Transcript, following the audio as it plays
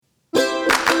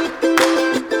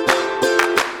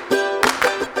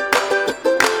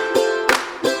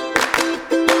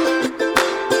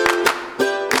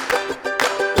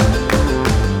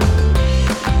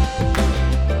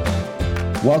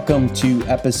Welcome to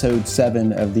episode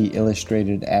 7 of the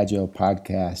Illustrated Agile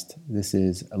podcast. This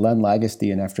is Len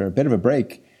Lagusty, and after a bit of a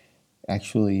break,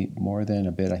 actually more than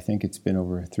a bit, I think it's been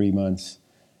over 3 months.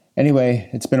 Anyway,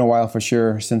 it's been a while for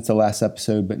sure since the last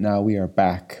episode, but now we are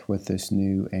back with this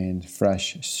new and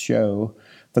fresh show.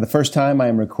 For the first time, I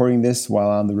am recording this while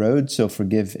on the road, so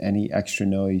forgive any extra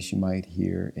noise you might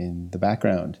hear in the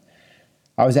background.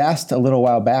 I was asked a little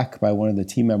while back by one of the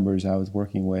team members I was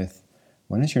working with,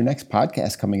 when is your next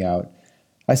podcast coming out?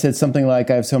 I said something like,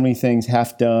 I have so many things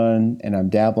half done and I'm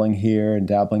dabbling here and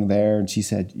dabbling there. And she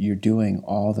said, you're doing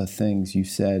all the things you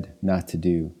said not to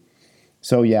do.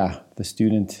 So yeah, the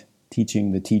student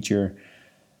teaching the teacher.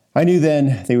 I knew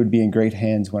then they would be in great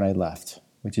hands when I left,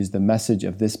 which is the message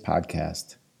of this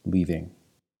podcast, leaving.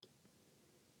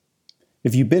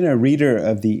 If you've been a reader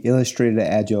of the Illustrated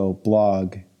Agile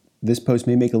blog, this post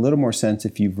may make a little more sense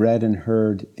if you've read and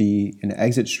heard an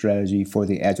exit strategy for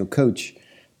the Agile Coach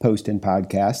post and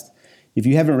podcast. If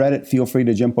you haven't read it, feel free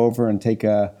to jump over and take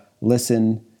a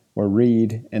listen or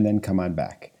read and then come on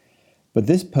back. But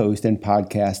this post and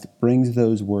podcast brings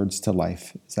those words to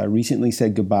life, as I recently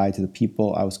said goodbye to the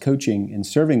people I was coaching and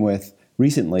serving with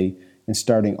recently and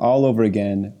starting all over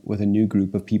again with a new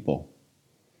group of people.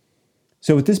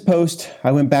 So with this post,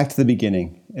 I went back to the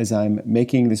beginning as I'm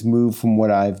making this move from what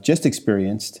I've just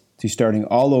experienced to starting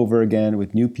all over again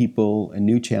with new people and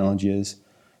new challenges.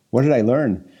 What did I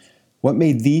learn? What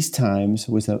made these times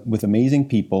with amazing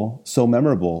people so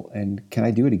memorable? And can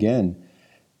I do it again?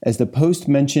 As the post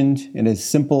mentioned, and as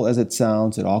simple as it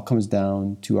sounds, it all comes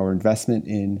down to our investment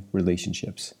in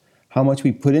relationships. How much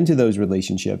we put into those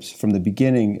relationships from the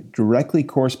beginning directly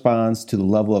corresponds to the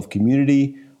level of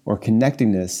community or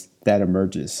connectedness that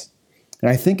emerges.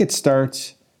 And I think it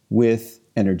starts with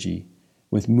energy,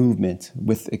 with movement,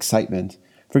 with excitement.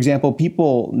 For example,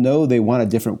 people know they want a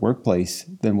different workplace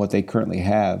than what they currently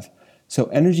have. So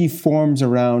energy forms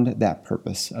around that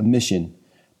purpose, a mission,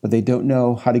 but they don't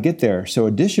know how to get there. So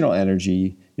additional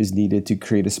energy is needed to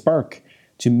create a spark,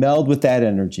 to meld with that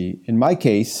energy. In my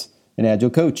case, an Agile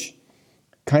coach.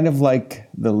 Kind of like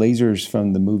the lasers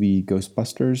from the movie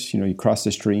Ghostbusters. You cross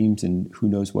the streams and who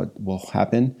knows what will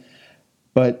happen.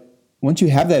 But once you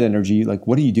have that energy,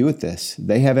 what do you do with this?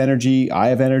 They have energy, I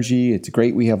have energy. It's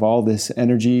great we have all this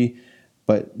energy,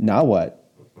 but now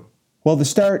what? Well, to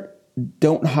start,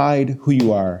 don't hide who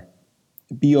you are.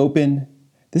 Be open.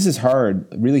 This is hard,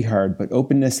 really hard, but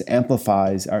openness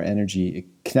amplifies our energy. It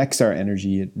connects our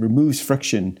energy. It removes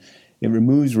friction. It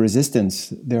removes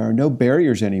resistance. There are no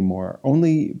barriers anymore,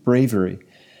 only bravery.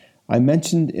 I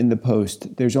mentioned in the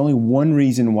post, there's only one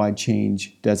reason why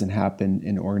change doesn't happen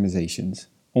in organizations.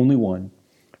 Only one: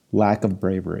 lack of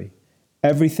bravery.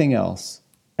 Everything else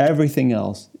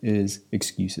is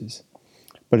excuses.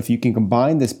 But if you can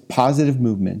combine this positive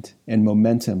movement and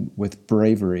momentum with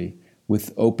bravery,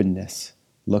 with openness,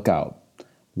 look out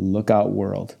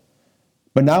world.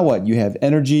 But now what? You have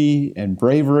energy and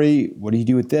bravery. What do you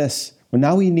do with this? Well,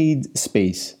 now we need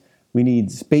space. We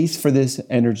need space for this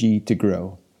energy to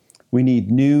grow. We need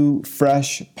new,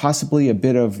 fresh, possibly a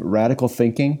bit of radical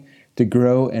thinking to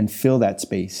grow and fill that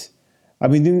space.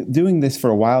 I've been doing this for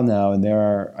a while now, and there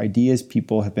are ideas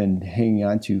people have been hanging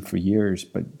on to for years,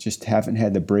 but just haven't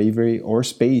had the bravery or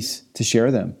space to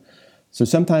share them. So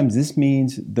sometimes this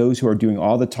means those who are doing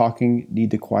all the talking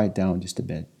need to quiet down just a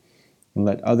bit and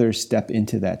let others step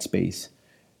into that space.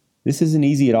 This isn't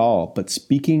easy at all, but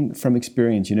speaking from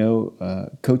experience,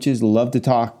 coaches love to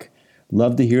talk,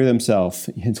 love to hear themselves.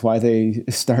 It's why they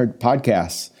start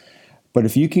podcasts. But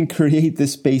if you can create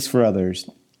this space for others,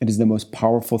 it is the most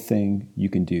powerful thing you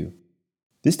can do.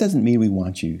 This doesn't mean we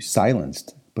want you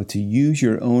silenced, but to use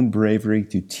your own bravery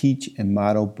to teach and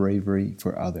model bravery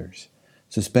for others.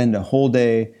 So spend a whole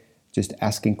day just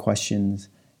asking questions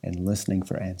and listening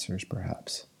for answers,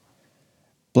 perhaps.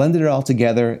 Blend it all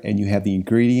together and you have the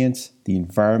ingredients, the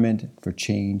environment for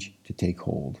change to take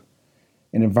hold.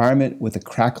 An environment with a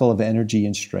crackle of energy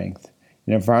and strength.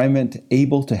 An environment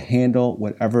able to handle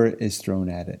whatever is thrown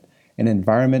at it. An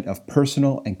environment of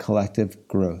personal and collective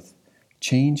growth.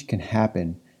 Change can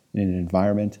happen in an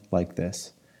environment like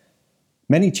this.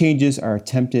 Many changes are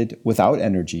attempted without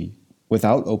energy,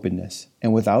 without openness,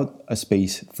 and without a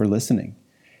space for listening.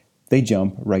 They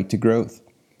jump right to growth.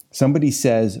 Somebody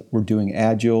says we're doing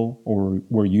Agile or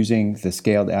we're using the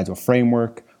Scaled Agile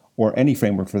framework or any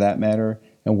framework for that matter,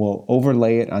 and we'll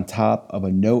overlay it on top of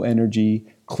a no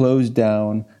energy, closed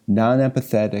down,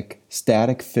 non-empathetic,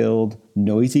 static-filled,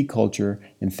 noisy culture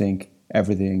and think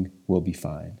everything will be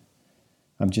fine.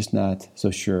 I'm just not so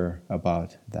sure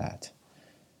about that.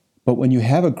 But when you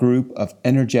have a group of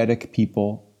energetic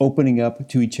people, opening up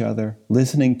to each other,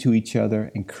 listening to each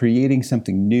other, and creating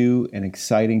something new and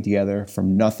exciting together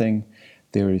from nothing,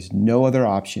 there is no other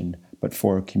option but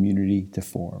for a community to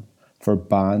form, for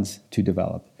bonds to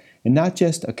develop. And not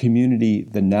just a community,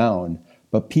 the noun,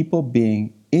 but people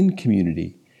being in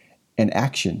community and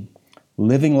action,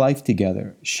 living life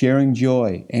together, sharing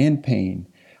joy and pain,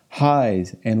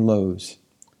 highs and lows.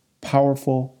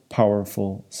 Powerful,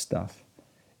 powerful stuff.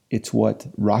 It's what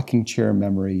rocking chair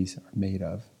memories are made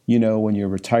of. You know, when you're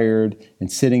retired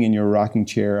and sitting in your rocking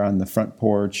chair on the front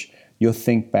porch, you'll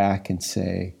think back and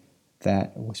say,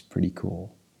 that was pretty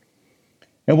cool.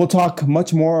 And we'll talk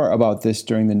much more about this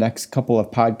during the next couple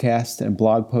of podcasts and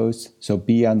blog posts, so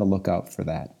be on the lookout for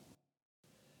that.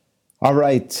 All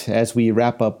right, as we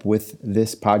wrap up with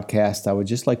this podcast, I would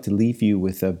just like to leave you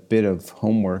with a bit of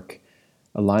homework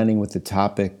aligning with the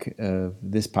topic of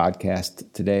this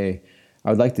podcast today. I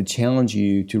would like to challenge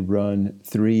you to run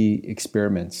 3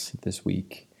 experiments this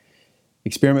week.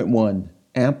 Experiment 1,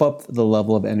 amp up the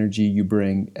level of energy you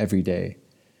bring every day.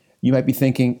 You might be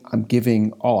thinking, I'm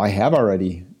giving all I have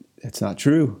already. That's not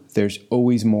true. There's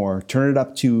always more. Turn it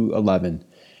up to 11.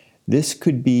 This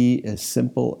could be as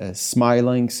simple as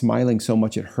smiling so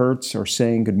much it hurts, or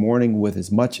saying good morning with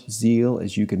as much zeal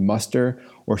as you can muster,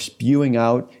 or spewing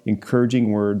out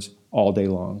encouraging words all day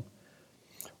long.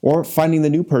 Or finding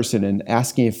the new person and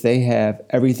asking if they have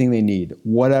everything they need,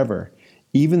 whatever,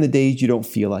 even the days you don't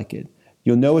feel like it.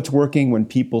 You'll know it's working when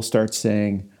people start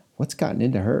saying, what's gotten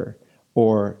into her?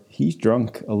 Or he's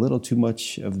drunk a little too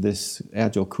much of this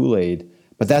Agile Kool-Aid,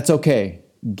 but that's okay.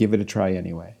 Give it a try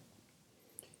anyway.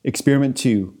 Experiment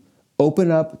 2, open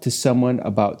up to someone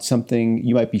about something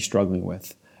you might be struggling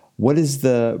with. What is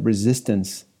the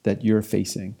resistance that you're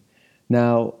facing?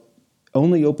 Now,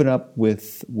 only open up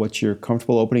with what you're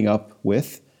comfortable opening up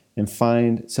with, and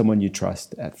find someone you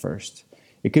trust at first.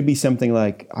 It could be something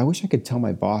like, I wish I could tell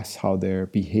my boss how their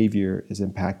behavior is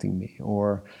impacting me,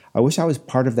 or I wish I was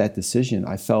part of that decision.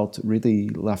 I felt really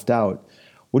left out.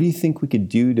 What do you think we could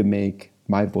do to make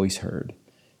my voice heard?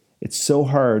 It's so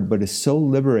hard, but it's so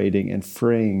liberating and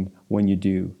freeing when you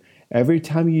do. Every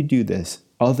time you do this,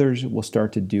 others will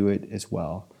start to do it as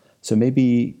well. So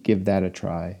maybe give that a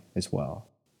try as well.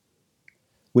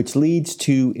 Which leads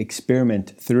to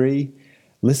experiment 3.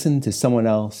 Listen to someone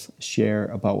else share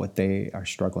about what they are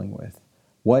struggling with.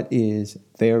 What is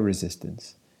their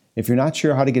resistance? If you're not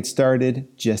sure how to get started,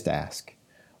 just ask.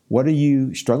 What are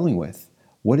you struggling with?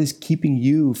 What is keeping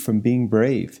you from being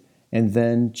brave? And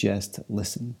then just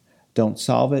listen. Don't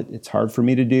solve it. It's hard for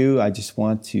me to do. I just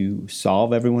want to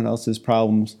solve everyone else's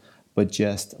problems, but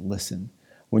just listen.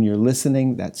 When you're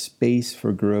listening, that space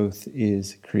for growth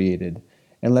is created,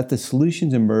 and let the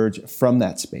solutions emerge from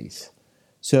that space.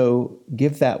 So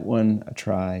give that one a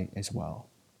try as well.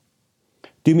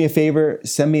 Do me a favor,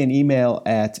 send me an email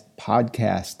at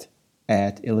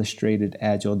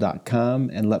podcast@illustratedagile.com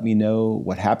and let me know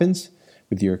what happens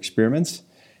with your experiments.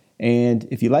 And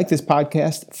if you like this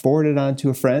podcast, forward it on to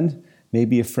a friend,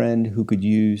 maybe a friend who could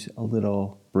use a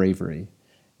little bravery.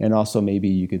 And also maybe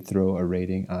you could throw a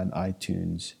rating on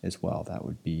iTunes as well. That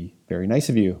would be very nice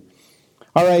of you.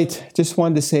 All right, just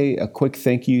wanted to say a quick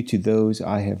thank you to those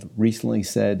I have recently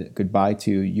said goodbye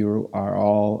to. You are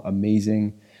all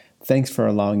amazing. Thanks for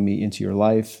allowing me into your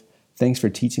life. Thanks for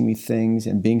teaching me things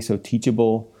and being so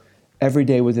teachable. Every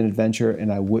day was an adventure,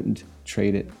 and I wouldn't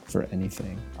trade it for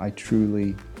anything. I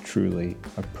truly, truly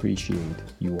appreciate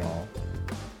you all.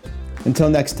 Until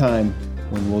next time,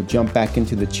 when we'll jump back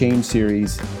into the change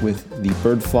series with the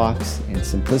bird flocks and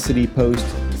simplicity post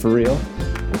for real,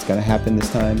 what's going to happen this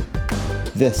time?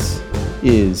 This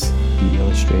is the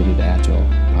Illustrated Agile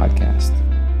podcast.